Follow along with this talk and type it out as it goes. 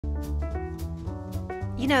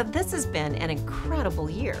You know, this has been an incredible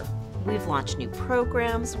year. We've launched new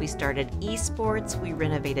programs, we started esports, we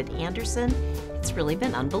renovated Anderson. It's really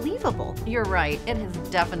been unbelievable. You're right, it has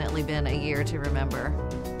definitely been a year to remember.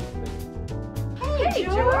 Hey,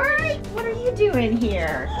 George! What are you doing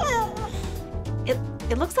here?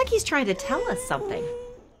 It looks like he's trying to tell us something.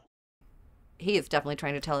 He is definitely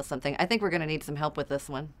trying to tell us something. I think we're going to need some help with this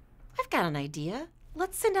one. I've got an idea.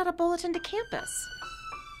 Let's send out a bulletin to campus.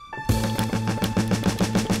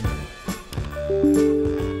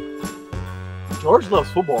 George loves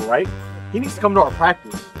football, right? He needs to come to our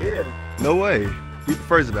practice. Yeah. No way. He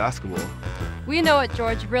prefers basketball. We know what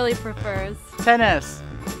George really prefers. Tennis.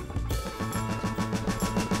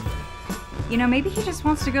 You know, maybe he just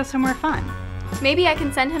wants to go somewhere fun. Maybe I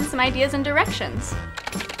can send him some ideas and directions.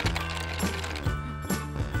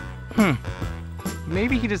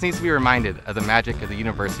 Maybe he just needs to be reminded of the magic of the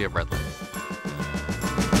University of Redlands.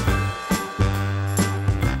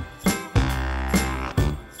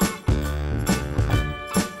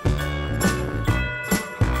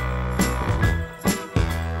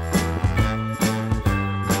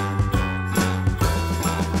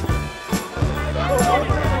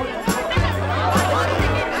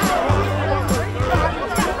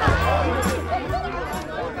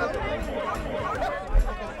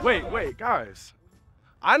 Wait, guys.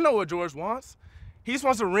 I know what George wants. He just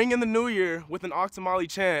wants to ring in the new year with an Octomali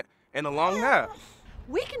chant and a long nap.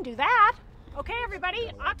 We can do that. Okay, everybody,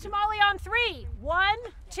 Octomali on 3. 1,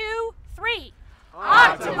 2, 3.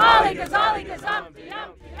 Octomali, gazali, gazumpty,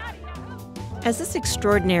 yumpty. As this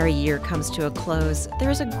extraordinary year comes to a close,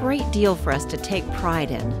 there's a great deal for us to take pride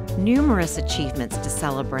in, numerous achievements to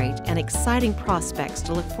celebrate, and exciting prospects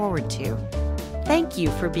to look forward to. Thank you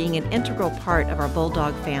for being an integral part of our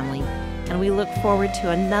Bulldog family, and we look forward to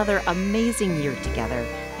another amazing year together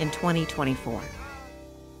in 2024.